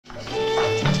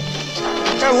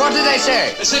So what did they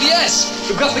say? They said yes.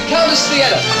 We've got the Countess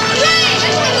Theatre.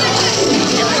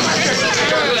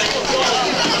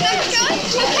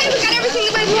 Okay, we've got everything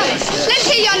the way we want. Let's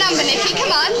hear your number, Nicky.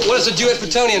 Come on. What is a duet for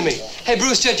Tony and me? Hey,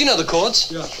 Brewster, do you know the chords?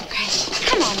 Yeah. Okay.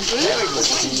 Come on,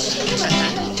 Bruce.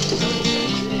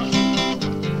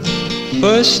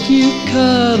 First you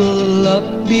cuddle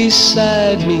up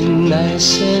beside me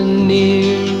nice and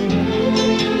near.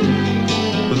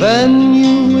 Then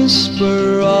you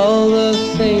whisper all the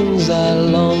things I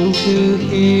long to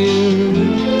hear.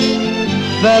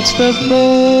 That's the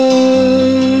first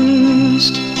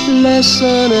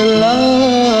lesson in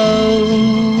love.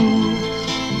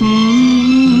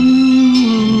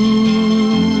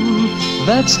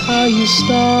 That's how you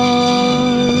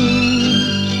start.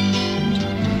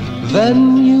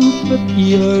 Then you put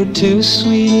your two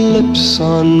sweet lips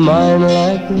on mine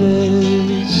like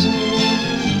this,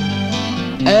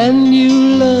 and you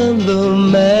learn the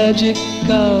magic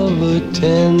of a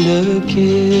tender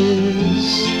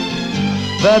kiss.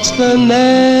 That's the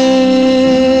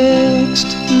next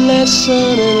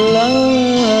lesson in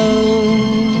love.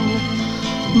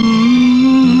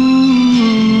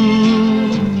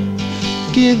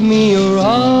 Give me your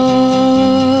heart.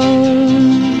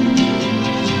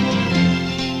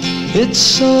 It's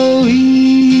so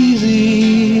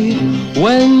easy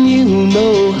when you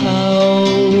know how.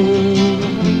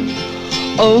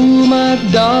 Oh, my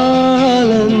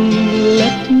darling,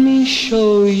 let me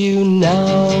show you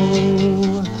now.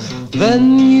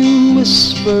 Then you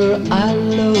whisper, I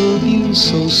love you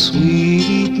so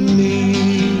sweetly,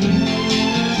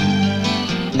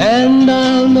 and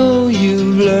I'll know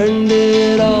you've learned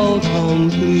it all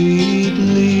completely.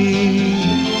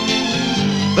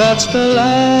 That's the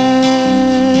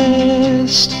last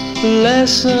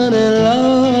lesson in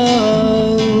love.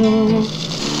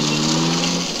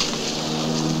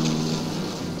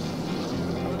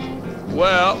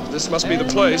 Well, this must be the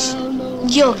place.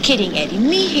 You're kidding, Eddie.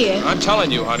 Me here. I'm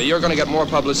telling you, honey, you're going to get more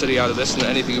publicity out of this than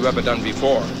anything you've ever done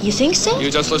before. You think so? You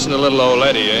just listen to little old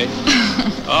Eddie, eh?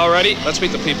 All righty, let's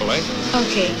meet the people, eh?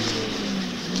 Okay.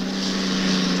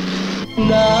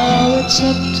 Now it's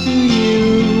up to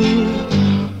you,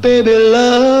 baby,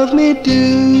 love me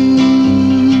do.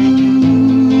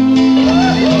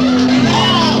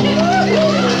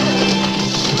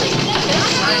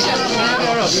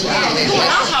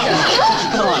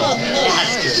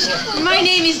 My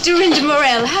name is Dorinda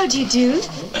Morell. How do you do?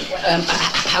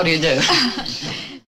 How do you do?